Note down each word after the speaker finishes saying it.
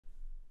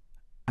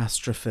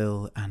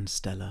Astrophil and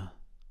Stella,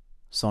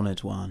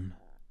 Sonnet 1,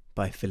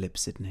 by Philip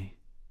Sidney.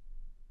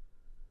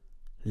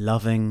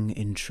 Loving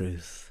in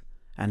truth,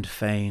 and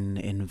fain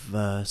in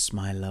verse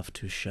my love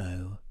to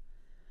show,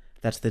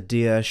 that the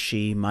dear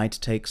she might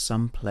take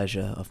some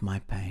pleasure of my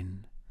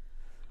pain.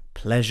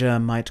 Pleasure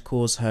might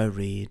cause her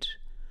read,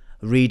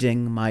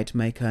 reading might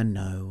make her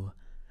know,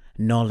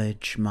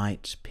 knowledge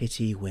might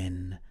pity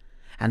win,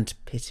 and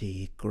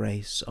pity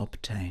grace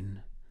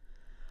obtain.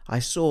 I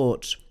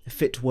sought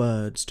fit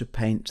words to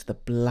paint the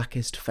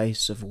blackest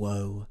face of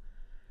woe,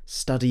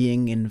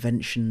 studying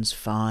inventions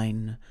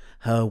fine,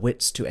 her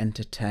wits to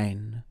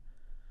entertain,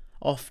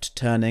 oft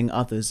turning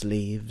others'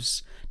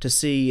 leaves, to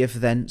see if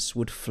thence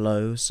would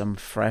flow some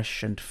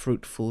fresh and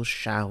fruitful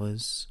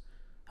showers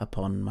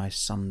upon my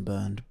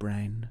sunburn'd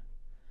brain.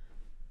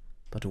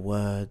 But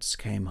words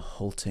came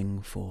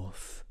halting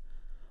forth,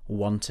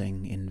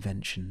 wanting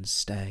invention's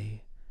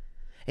stay.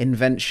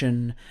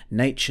 Invention,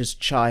 nature's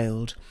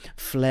child,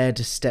 fled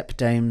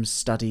stepdame's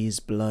studies'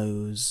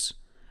 blows,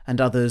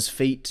 and others'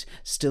 feet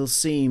still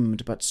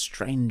seemed but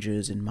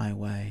strangers in my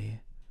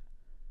way.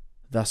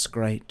 Thus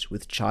great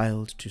with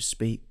child to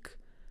speak,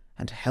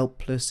 and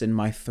helpless in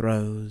my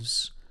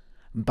throes,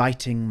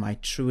 biting my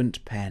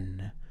truant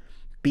pen,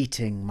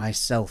 beating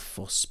myself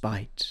for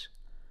spite.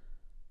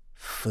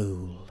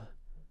 Fool,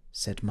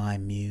 said my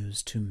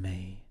Muse to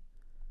me,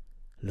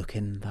 look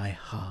in thy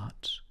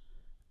heart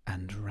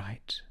and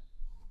write.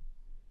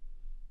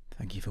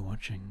 Thank you for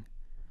watching.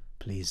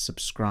 Please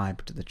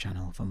subscribe to the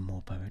channel for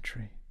more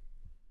poetry.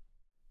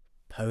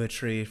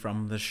 Poetry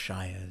from the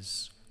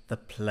Shires, the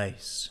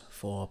place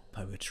for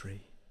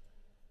poetry.